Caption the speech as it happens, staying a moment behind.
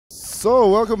So,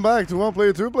 welcome back to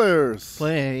 1Player, 2Players.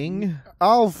 Playing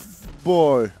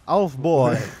Owlboy.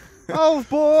 Owlboy.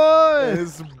 Owlboy!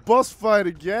 It's boss fight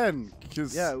again.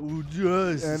 Yeah,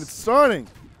 yes. And it's starting.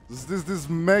 This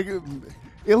mega.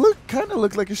 It kind of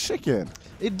looked like a chicken.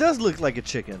 It does look like a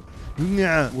chicken.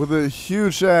 Yeah. With a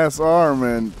huge ass arm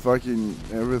and fucking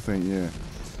everything. Yeah.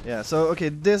 Yeah. So okay,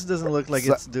 this doesn't look like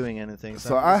it's doing anything.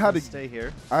 So I had to stay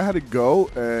here. I had to go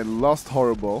and lost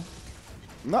horrible.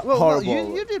 Not Well,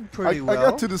 horrible. you did pretty well. I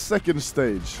got to the second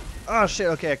stage. Oh shit!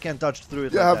 Okay, I can't dodge through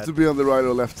it. You like have that. to be on the right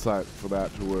or left side for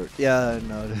that to work. Yeah, I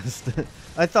noticed.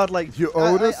 I thought like You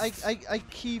Otus? I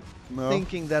keep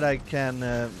thinking that I can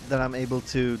that I'm able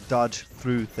to dodge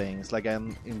through things. Like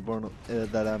I'm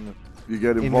that I'm. You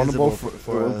get invisible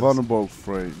vulnerable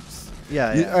frames.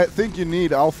 Yeah, yeah. I think you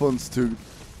need Alphonse to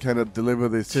kind of deliver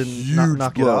this To huge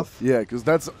knock it blow. off? Yeah, because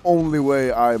that's the only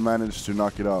way I managed to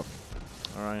knock it off.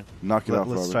 All right. Knock it off.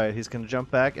 Let's rather. try it. He's gonna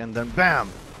jump back and then bam.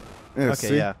 Yeah, Okay,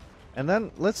 see? yeah. And then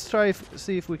let's try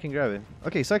see if we can grab it.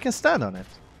 Okay, so I can stand on it.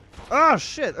 Oh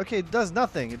shit! Okay, it does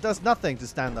nothing. It does nothing to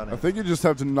stand on it. I think you just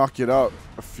have to knock it out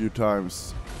a few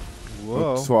times.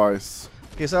 Whoa. Or twice.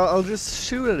 Okay, so I'll just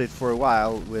shoot at it for a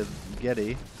while with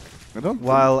Getty I don't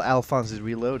while Alphonse is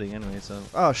reloading anyway. So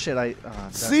oh shit!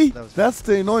 See, that was that's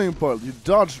the annoying part. You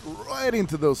dodge right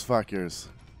into those fuckers.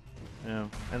 yeah.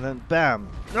 And then bam.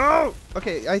 No.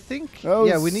 Okay, I think That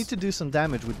yeah we was- need to do some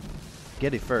damage with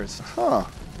Getty first, Huh.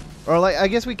 or like I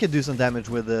guess we could do some damage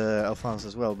with Alphonse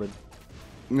as well, but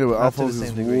Yeah, but not to the Alphonse is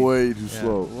same degree. way too yeah.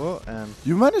 slow. Whoa, and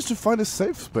You managed to find a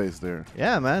safe space there.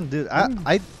 yeah, man, dude,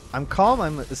 I'm calm.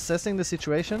 I'm assessing the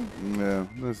situation. Yeah,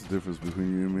 that's the difference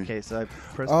between you and me. Okay, so I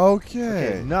press.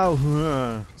 Okay. Now.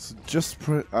 So just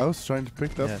I was trying to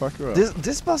pick that Yeah. fucker up.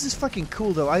 This boss is fucking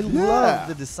cool though. I Yeah. love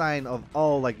the design of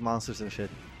all like monsters and shit.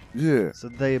 Yeah, So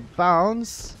they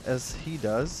bounce as he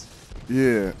does.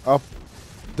 yeah. Up,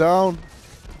 down,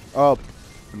 up,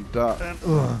 and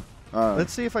down.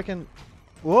 Let's see if I can.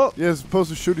 Whoa! Yeah, it's supposed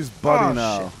to shoot his body Oh,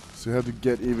 now. shit. So you have to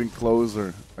get even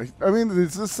closer. I mean,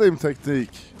 it's the same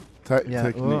technique. Yeah.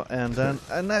 Technique. Whoa,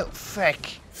 and now fuck.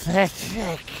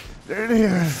 There it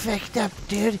is. Fucked up,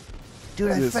 dude.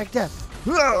 Dude, I Yes. fucked up.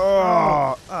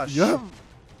 Oh, Oh shit! yeah.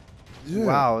 Yeah.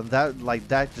 Wow,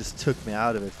 that just took me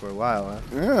out of it for a while. Huh?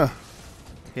 Yeah.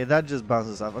 Okay, that just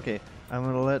bounces off. Okay, I'm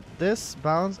gonna let this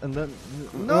bounce and then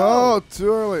no. Oh,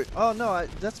 too early. Oh no,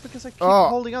 that's because I keep Oh.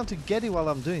 holding on to Getty while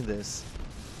I'm doing this.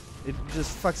 It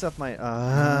just fucks up my.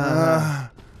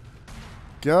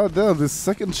 God damn, this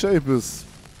second shape is.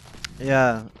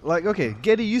 Yeah, like okay,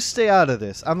 Getty, you stay out of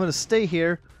this. I'm gonna stay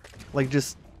here, like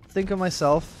just think of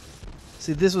myself.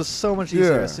 See, this was so much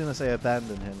easier Yeah. as soon as I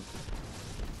abandoned him.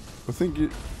 I think you.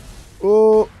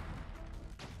 Oh.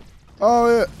 Oh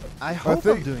yeah. I hope I'm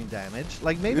think- doing damage.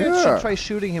 Like maybe I Yeah. should try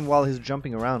shooting him while he's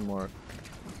jumping around more.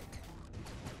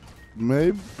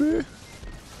 Maybe.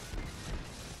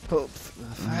 Oh,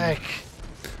 fuck.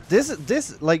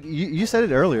 This like you said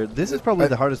it earlier. This is probably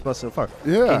the hardest boss so far.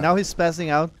 Yeah. Okay, now he's spazzing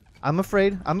out. I'm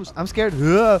afraid. I'm scared.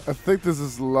 Ugh. I think this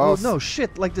is Oh last. no,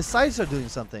 shit! Like the sides are doing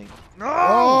something. No!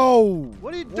 Oh!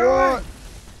 What are you doing?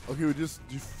 Okay,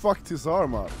 you fucked his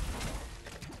arm up.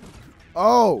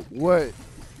 Oh, wait.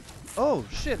 Oh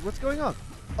shit! What's going on?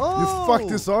 Oh! You fucked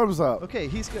his arms up. Okay,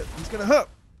 he's gonna.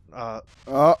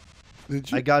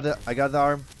 Did you? I got the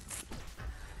arm.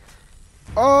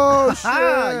 Oh, shit!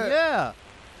 Yeah!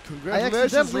 I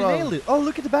Congratulations, accidentally Ron. nailed it. Oh,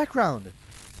 look at the background.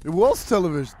 It was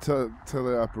television,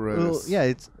 teleapparatus. Well, yeah,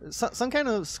 it's some kind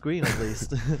of screen at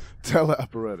least.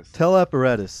 Teleapparatus.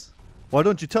 Teleapparatus. Why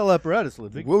don't you teleapparatus,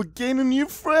 Ludwig? We'll gain a new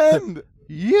friend.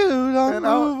 You don't And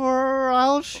I'll- move or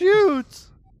I'll shoot.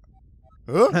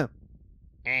 Huh?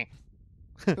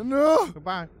 No!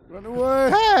 Goodbye. Run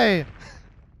away! Hey!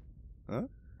 Huh?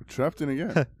 We're trapped in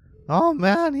again. Oh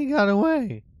man, he got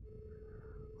away.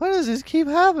 Why does this keep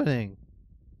happening?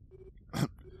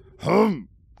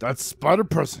 That spider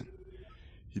person.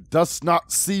 He does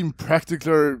not seem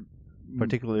Particularly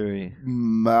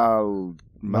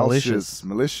malicious.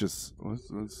 Malicious.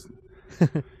 What's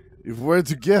if we're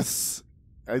to guess,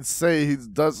 I'd say he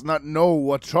does not know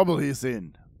what trouble he's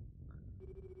in.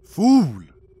 Fool.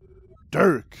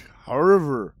 Dirk.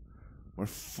 However,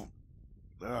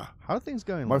 How are things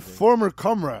going? my Ludwig? former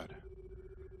comrade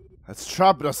has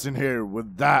trapped us in here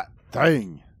with that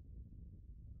thing.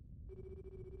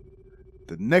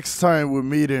 The next time we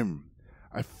meet him,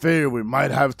 I fear we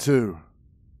might have to.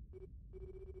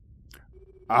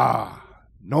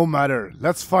 No matter.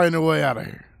 Let's find a way out of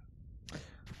here.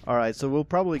 All right, so we'll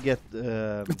probably get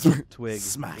Twig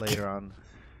Smack. later on.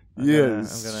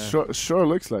 Yes, I'm gonna. sure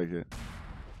looks like it.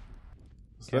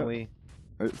 Is Can that- we?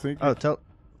 I think. Oh, tell.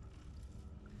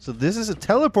 So this is a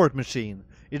teleport machine.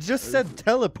 It just said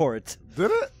teleport. Did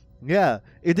it? Yeah.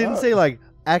 It didn't say like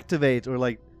activate or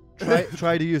like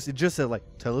try to use. It just said like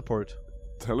teleport.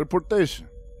 Teleportation.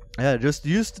 Yeah, just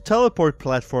use the teleport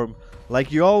platform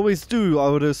like you always do,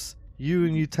 Otus. You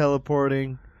and you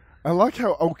teleporting. I like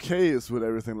how okay is with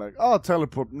everything. Like, oh,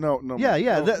 teleport. No. Yeah.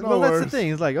 No, Well, that's the worries.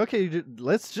 thing. It's like, okay,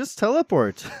 let's just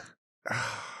teleport.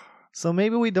 So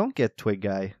maybe we don't get Twig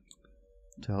Guy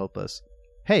to help us.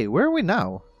 Hey, where are we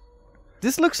now?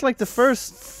 This looks like the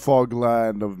first...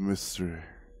 Fogland of mystery.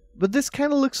 But this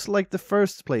kind of looks like the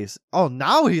first place. Oh,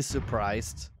 now he's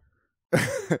surprised.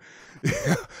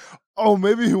 Oh,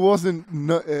 maybe he wasn't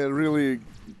really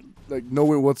like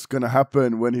knowing what's gonna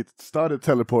happen when he started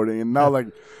teleporting, and now like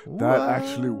that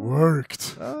actually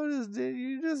worked. Oh, did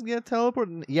you just get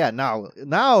teleported? Yeah,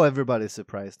 now everybody's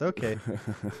surprised. Okay.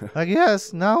 I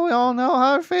guess now we all know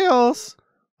how it feels.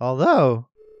 Although,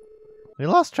 we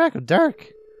lost track of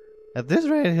Dirk. At this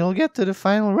rate, he'll get to the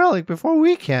final relic before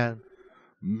we can.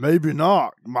 Maybe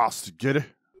not, Master Giddy.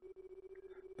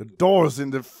 The doors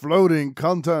in the floating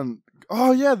continent.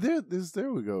 Oh yeah, there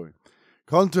we're going.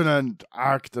 Continent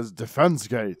act as defense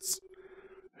gates.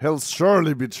 He'll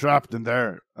surely be trapped in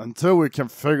there until we can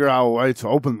figure out a way to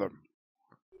open them.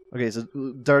 Okay, so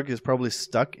Dirk is probably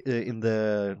stuck in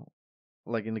the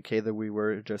cave that we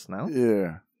were just now.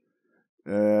 Yeah.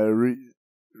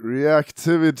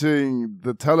 Reactivating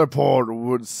the teleport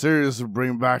would seriously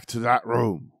bring back to that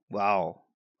room. Wow.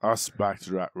 Us back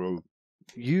to that room.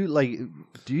 Do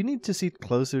you need to sit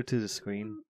closer to the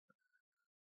screen?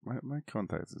 My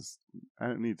contact is...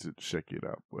 I need to check it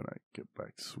out when I get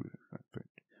back to Sweden, I think.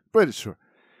 Pretty sure.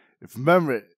 If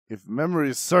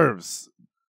memory serves,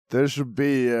 there should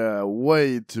be a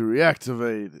way to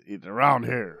reactivate it around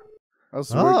here.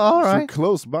 Also, all right.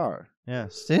 Close by. Yeah,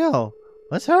 still.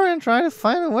 Let's hurry and try to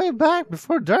find a way back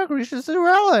before Dirk reaches the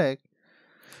relic.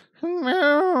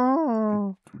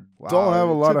 Wow, don't have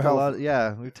a lot of health.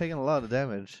 Yeah, we've taken a lot of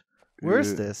damage.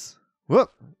 Where's this?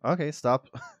 Whoop. Okay, stop.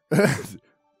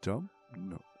 Jump?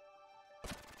 No.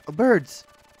 Oh, birds.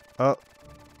 Oh.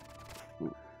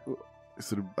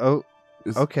 Is it a, Oh.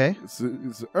 Okay. It's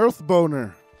an earth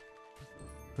boner.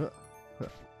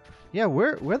 Yeah,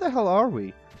 where the hell are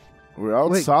we? We're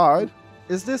outside.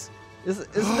 Wait, is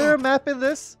there a map in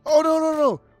this? Oh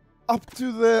no. Up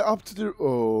to the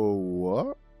oh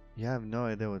what? Yeah, I have no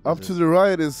idea what this Up to the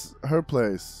right is her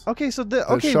place. Okay, so the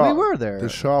we shop, were there. The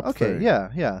shop Okay, thing.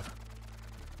 yeah.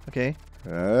 Okay.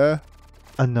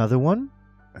 Another one?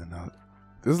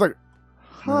 This is like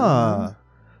Huh.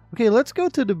 Okay, let's go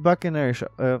to the Buccanarys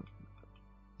shop.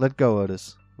 Let go,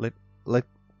 Otus. Let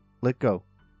go.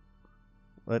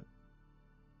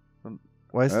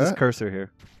 Why is this cursor here?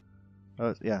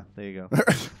 Oh, yeah, there you go.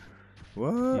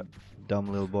 What? You dumb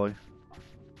little boy.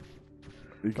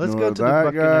 Ignore Let's go to the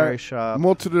that Buccanarys guy. shop.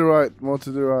 More to the right.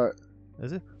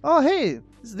 Is it? Oh, hey,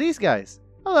 it's these guys.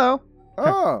 Hello.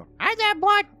 Oh. Hi there,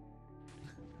 bud.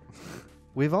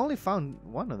 We've only found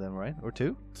one of them, right? Or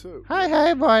two? Two.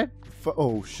 Hi, bud.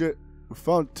 Oh, shit. We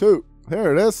found two.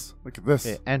 Here it is. Look at this.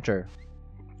 Okay, enter.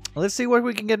 Let's see what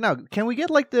we can get now. Can we get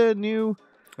like the new...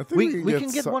 I think we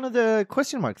can get one of the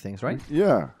question mark things, right?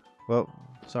 Yeah. Well,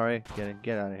 sorry.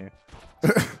 Get out of here.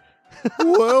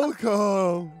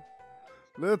 Welcome.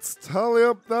 Let's tally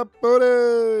up that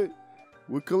booty.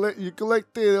 You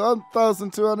collected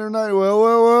 1,290.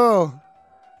 Well.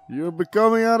 You're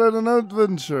becoming out of an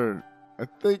adventure. I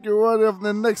think you're worthy of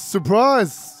the next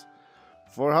surprise.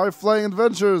 For high-flying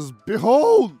adventures,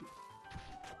 behold!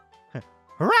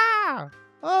 Hurrah!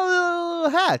 Oh,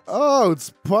 little hat. Oh,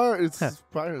 it's pirates. I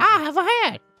have a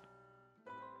hat.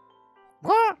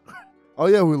 What? Oh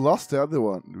yeah, we lost the other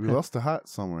one. We lost the hat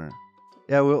somewhere.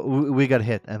 Yeah, we got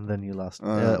hit, and then you lost,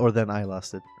 or then I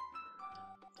lost it.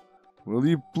 Will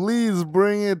you please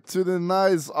bring it to the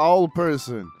nice owl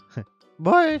person?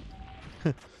 Boy.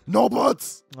 No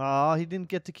buts! Aw, he didn't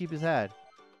get to keep his hat.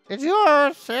 It's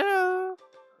yours, sir.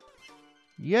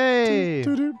 Yay!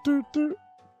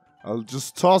 I'll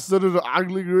just toss it in the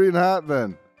ugly green hat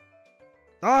then.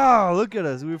 Oh, look at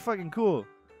us. We're fucking cool.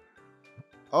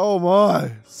 Oh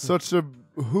my. Such a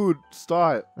hood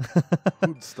style.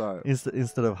 Hood style.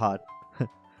 Instead of hot.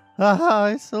 Haha,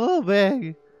 it's a little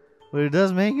big. But it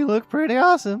does make you look pretty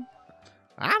awesome.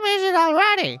 I'm in it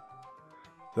already.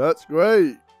 That's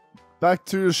great. Back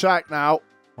to the shack now.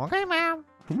 Okay, ma'am.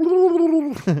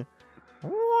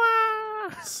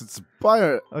 It's a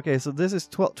pirate. Okay, so this is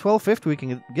 1250. We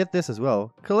can get this as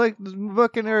well. Collect the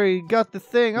Buccanary. Got the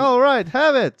thing. All right,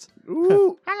 have it.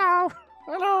 Ooh. Hello.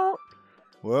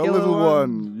 Well, Kill little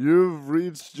one, you've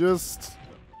reached just...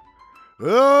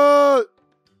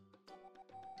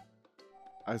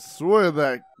 I swear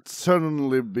that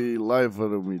certainly be life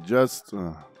out of me. Just.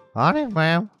 On it,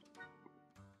 ma'am.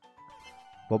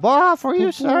 Bye-bye for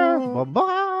you, sir.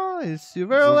 Bye-bye. It's your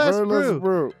very last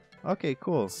brew. Okay,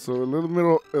 cool. So a little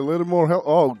more health.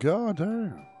 Oh, god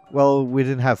damn. Well, we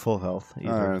didn't have full health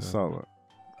either. I saw that.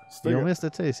 You missed the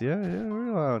taste, yeah?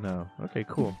 Oh, no. Okay,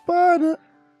 cool. But,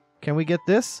 can we get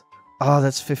this? Oh,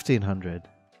 that's 1,500.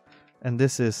 And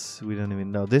this is, we don't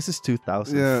even know. This is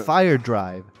 2,000. Yeah. Fire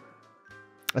drive.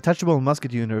 Attachable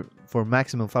musket unit for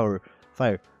maximum fire.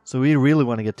 So we really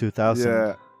want to get 2,000.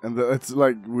 Yeah, and it's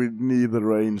like we need the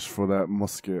range for that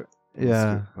musket.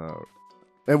 Yeah.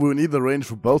 And we need the range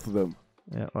for both of them.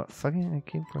 Yeah, well, fucking, I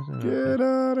keep pressing. Get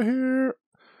out of here.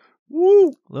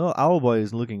 Woo! Little Owlboy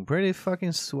is looking pretty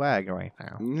fucking swag right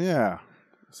now. Yeah.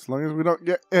 As long as we don't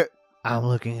get it. I'm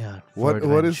looking out.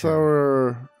 What is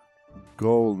our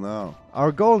goal now?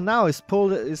 Our goal now is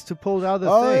to pull the other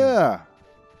thing. Oh, yeah.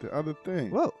 The other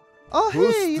thing. Whoa. Oh,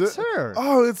 hey, it's her.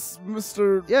 Oh, it's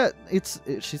Mr. Yeah,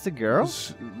 she's a girl.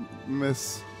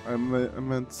 Miss. I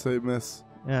meant to say Miss.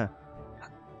 Yeah.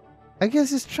 I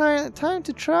guess it's time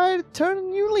to try to turn a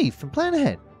new leaf and plan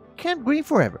ahead. Can't grieve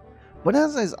forever.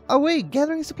 Bonanza is away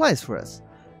gathering supplies for us.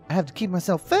 I have to keep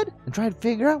myself fed and try to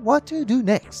figure out what to do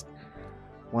next.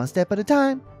 One step at a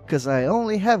time, because I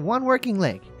only have one working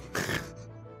leg.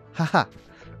 Haha.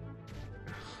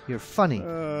 You're funny.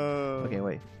 Okay,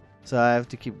 wait. So I have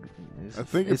to keep. I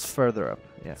think it's further up.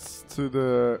 Yeah. It's to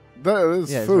the. There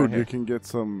is food. Right, you can get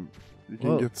some. You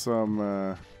can get some.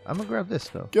 I'm gonna grab this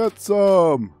though. Get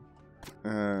some.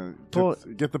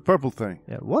 Get the purple thing.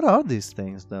 Yeah. What are these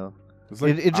things though? It's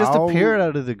like it just appeared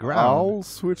out of the ground. Owl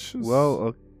switches.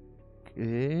 Whoa.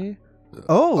 Okay.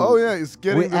 Oh yeah, it's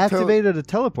getting. We activated a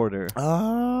teleporter.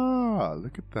 Ah,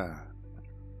 look at that.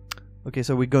 Okay,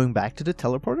 so we're going back to the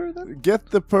teleporter then?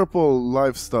 Get the purple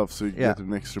life stuff so you get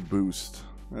an extra boost.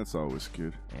 That's always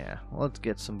good. Yeah, let's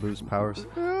get some boost powers.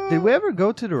 Did we ever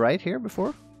go to the right here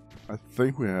before? I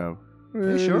think we have.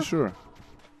 Are you sure? Sure.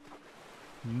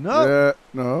 No. Yeah,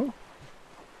 no.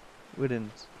 We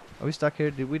didn't. Are we stuck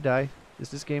here? Did we die? Is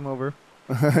this game over?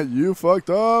 You fucked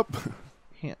up.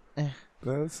 Yeah.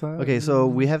 That's okay, so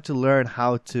we have to learn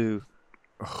how to.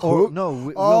 Or no,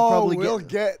 we'll probably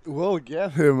we'll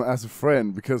get him as a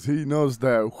friend because he knows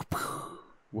that.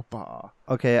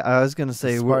 Okay, I was gonna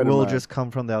say we'll just come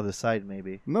from the other side,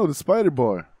 maybe. No, the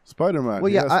Spider-Man. Well,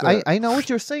 yeah, I know what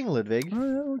you're saying, Ludwig. Oh,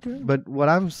 yeah, okay. But what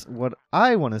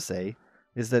I want to say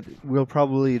is that we'll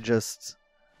probably just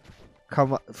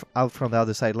come out from the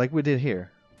other side, like we did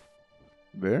here.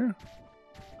 There.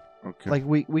 Okay. Like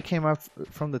we came out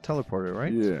from the teleporter,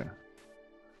 right? Yeah.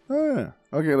 Oh yeah.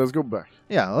 Okay, let's go back.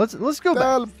 Yeah, let's go back.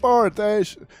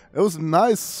 Teleportation. It was a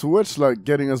nice switch, like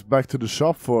getting us back to the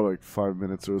shop for like 5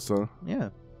 minutes or so. Yeah.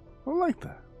 I like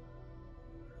that.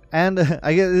 And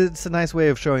I guess it's a nice way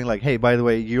of showing, like, hey, by the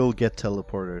way, you'll get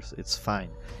teleporters. It's fine.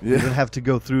 Yeah. You don't have to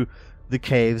go through the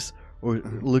caves or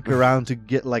look around to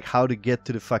get like how to get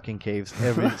to the fucking caves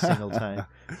every single time,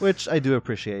 which I do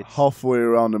appreciate. Halfway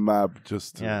around the map,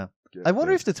 just to I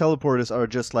wonder if the teleporters are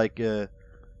just like you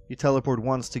teleport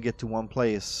once to get to one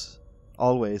place,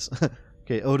 always.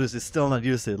 Okay, Otus is still not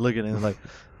used to it. Look at him like,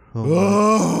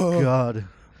 oh my god.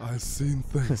 I've seen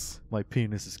things. My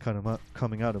penis is kind of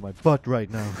coming out of my butt right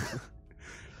now.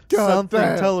 Something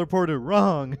teleported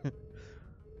wrong.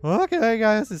 Okay,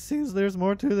 guys, it seems there's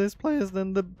more to this place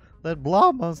than that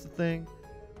blob monster thing.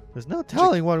 There's no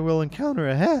telling what we'll encounter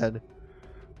ahead.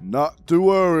 Not to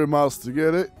worry, Master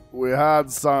Get It. We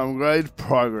had some great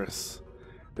progress.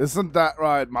 Isn't that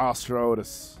right, Master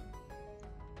Otus?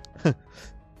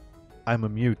 I'm a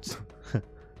mute.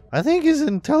 I think he's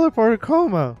in teleporter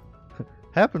coma.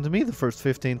 Happened to me the first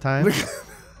 15 times.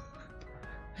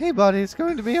 Hey, buddy, it's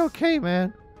going to be okay,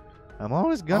 man. I'm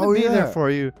always gonna be there for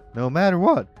you, no matter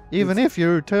what. Even if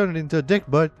you're turned into a dick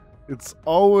butt. It's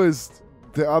always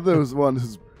the other one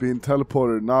who's being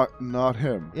teleported, not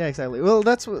him. Yeah, exactly. Well,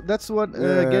 that's what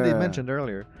Getty mentioned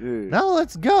earlier. Yeah. Now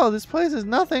let's go. This place is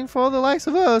nothing for the likes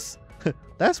of us.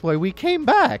 That's why we came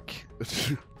back.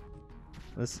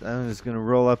 I'm just gonna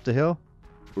roll up the hill.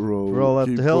 Roll up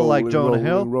the hill like Jonah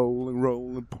Hill.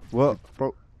 Rolling. Whoa,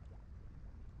 bro.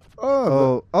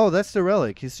 Oh, that's the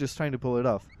relic. He's just trying to pull it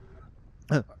off.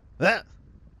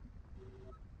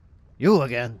 You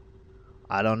again.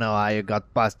 I don't know how you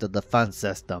got past the defense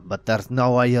system, but there's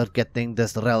no way you're getting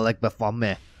this relic before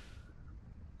me.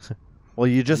 Well,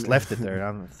 you just left it there.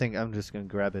 I'm just gonna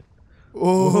grab it.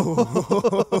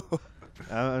 Oh!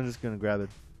 I'm just gonna grab it.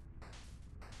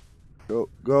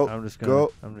 Go. I'm just gonna.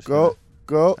 Go.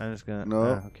 I'm just gonna.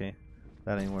 No. Okay,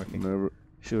 that ain't working. Never.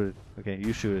 Shoot it. Okay,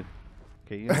 you shoot it.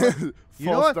 Okay, you know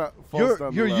what? You know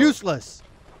what? You're useless.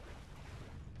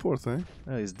 Poor thing.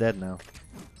 Oh, he's dead now.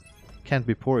 Can't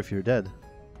be poor if you're dead.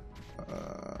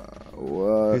 What?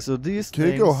 Okay, so these Can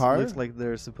you things go higher? looks like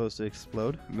they're supposed to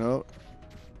explode. No.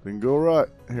 Then go right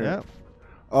here. Yeah.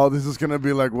 Oh, this is gonna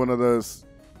be like one of those.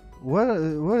 What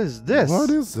is this? What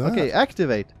is that? Okay,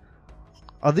 activate.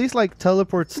 Are these like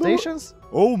teleport stations?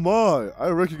 Oh my! I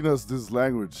recognize this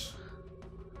language.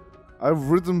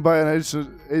 I've written by an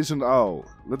ancient owl.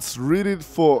 Let's read it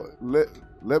for.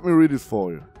 Let me read it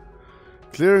for you.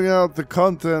 Clearing out the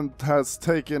content has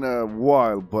taken a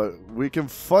while, but we can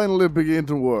finally begin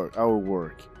to our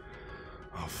work.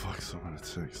 Oh fuck! So many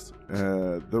texts.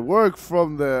 The work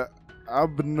from the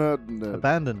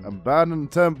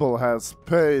abandoned temple has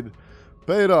paid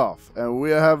off, and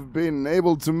we have been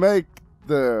able to make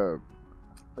the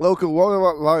local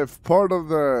wildlife part of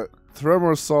the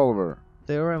Tremor Solver.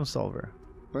 Theorem solver.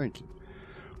 Thank you.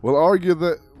 We'll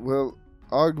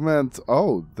augment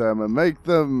them and make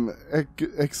them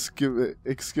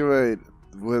excavate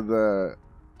with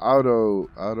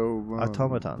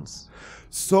automatons.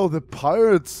 So the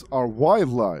pirates are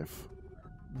wildlife.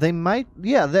 They might,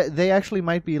 yeah, they actually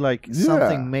might be like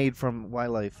something made from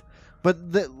wildlife,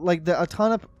 but the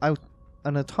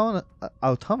automaton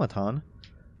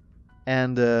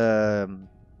and the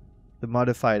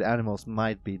modified animals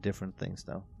might be different things,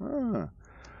 though.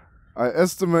 I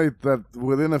estimate that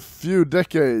within a few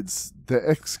decades, the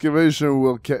excavation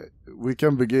we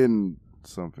can begin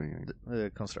something.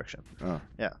 Construction. Oh.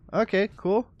 Yeah. Okay.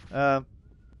 Cool.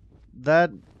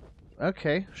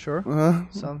 Okay. Sure.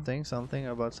 Something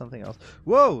about something else.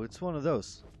 Whoa! It's one of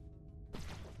those.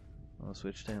 I'll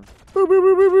switch to him.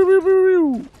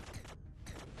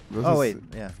 Oh wait.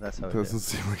 Yeah, that's how it doesn't is.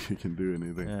 seem like he can do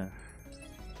anything. Yeah.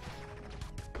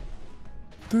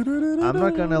 I'm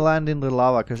not gonna land in the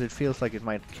lava because it feels like it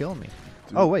might kill me.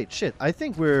 Dude. Oh wait, shit! I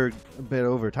think we're a bit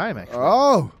over time actually.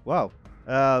 Oh! Wow.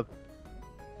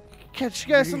 Catch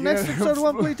you guys on next episode of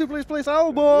 1Player, 2Players plays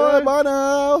Owlboy. Yeah, bye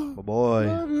now. My boy.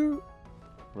 Love you.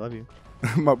 Love you.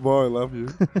 My boy, love you.